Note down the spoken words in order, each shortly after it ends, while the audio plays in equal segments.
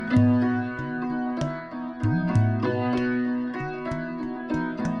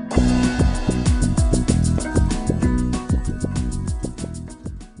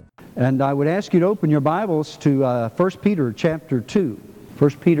And I would ask you to open your Bibles to 1 Peter chapter 2.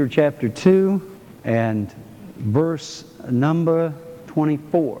 1 Peter chapter 2 and verse number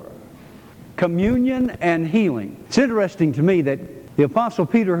 24. Communion and healing. It's interesting to me that the Apostle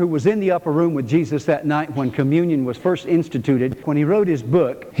Peter, who was in the upper room with Jesus that night when communion was first instituted, when he wrote his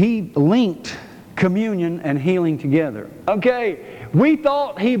book, he linked communion and healing together. Okay, we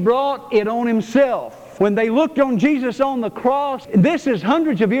thought he brought it on himself. When they looked on Jesus on the cross, this is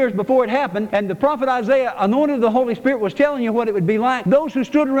hundreds of years before it happened, and the prophet Isaiah, anointed of the Holy Spirit, was telling you what it would be like. Those who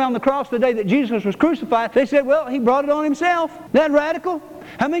stood around the cross the day that Jesus was crucified, they said, well, he brought it on himself. Isn't that radical?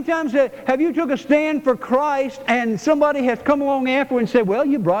 How many times have you took a stand for Christ and somebody has come along afterward and said, well,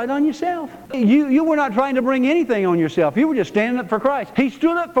 you brought it on yourself. You were not trying to bring anything on yourself. You were just standing up for Christ. He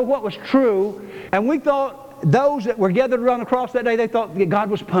stood up for what was true, and we thought, those that were gathered around the cross that day, they thought that God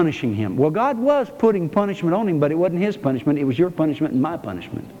was punishing him. Well, God was putting punishment on him, but it wasn't his punishment. It was your punishment and my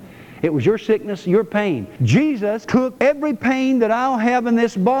punishment. It was your sickness, your pain. Jesus took every pain that I'll have in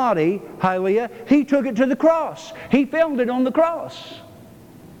this body, hallelujah, He took it to the cross. He felt it on the cross.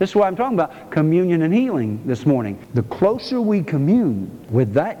 This is why I'm talking about communion and healing this morning. The closer we commune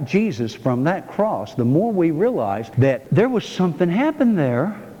with that Jesus from that cross, the more we realize that there was something happened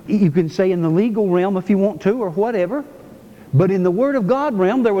there. You can say in the legal realm if you want to, or whatever. But in the Word of God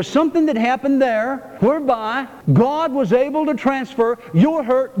realm, there was something that happened there whereby God was able to transfer your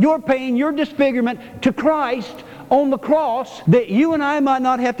hurt, your pain, your disfigurement to Christ on the cross, that you and I might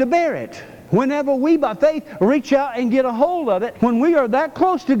not have to bear it. Whenever we, by faith, reach out and get a hold of it, when we are that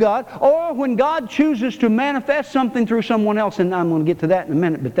close to God, or when God chooses to manifest something through someone else, and I'm going to get to that in a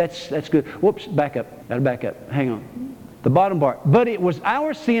minute, but that's good. Whoops, back up. Got to back up. Hang on. The bottom part. But it was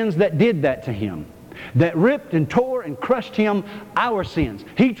our sins that did that to Him, that ripped and tore and crushed Him, our sins.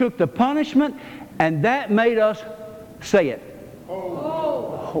 He took the punishment, and that made us, say it,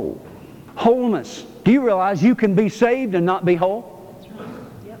 whole. Wholeness. Do you realize you can be saved and not be whole? That's right.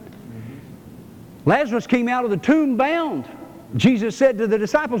 Yep. Lazarus came out of the tomb bound. Jesus said to the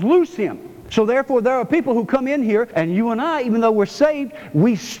disciples, loose him. So therefore, there are people who come in here, and you and I, even though we're saved,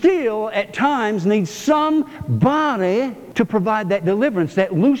 we still at times need somebody to provide that deliverance,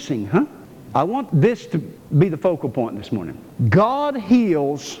 that loosing, I want this to be the focal point this morning. God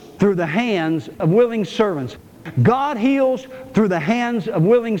heals through the hands of willing servants. God heals through the hands of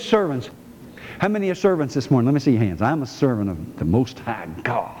willing servants. How many are servants this morning? Let me see your hands. I'm a servant of the Most High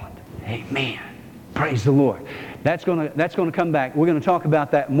God. Amen. Praise the Lord. That's going to come back. We're going to talk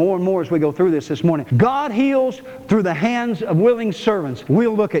about that more and more as we go through this morning. God heals through the hands of willing servants.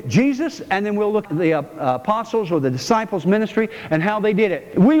 We'll look at Jesus, and then we'll look at the apostles or the disciples' ministry and how they did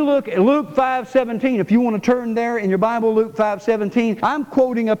it. We look at Luke 5:17. If you want to turn there in your Bible, Luke 5:17. I'm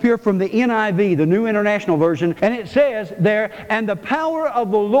quoting up here from the NIV, the New International Version, and it says there, and the power of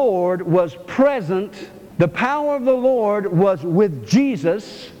the Lord was present. The power of the Lord was with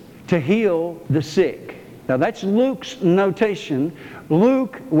Jesus to heal the sick. Now that's Luke's notation.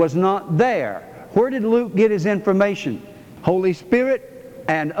 Luke was not there. Where did Luke get his information? Holy Spirit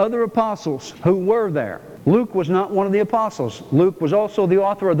and other apostles who were there. Luke was not one of the apostles. Luke was also the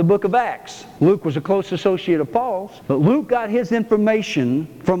author of the book of Acts. Luke was a close associate of Paul's. But Luke got his information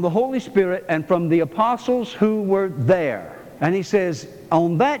from the Holy Spirit and from the apostles who were there. And he says,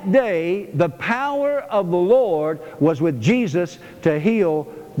 on that day, the power of the Lord was with Jesus to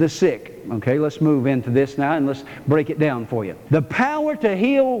heal the sick. Okay, let's move into this now and let's break it down for you. The power to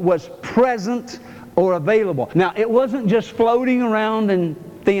heal was present or available. Now, it wasn't just floating around in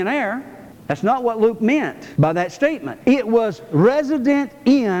thin air. That's not what Luke meant by that statement. It was resident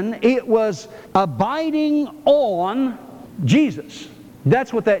in, it was abiding on Jesus.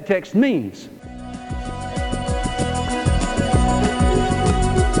 That's what that text means.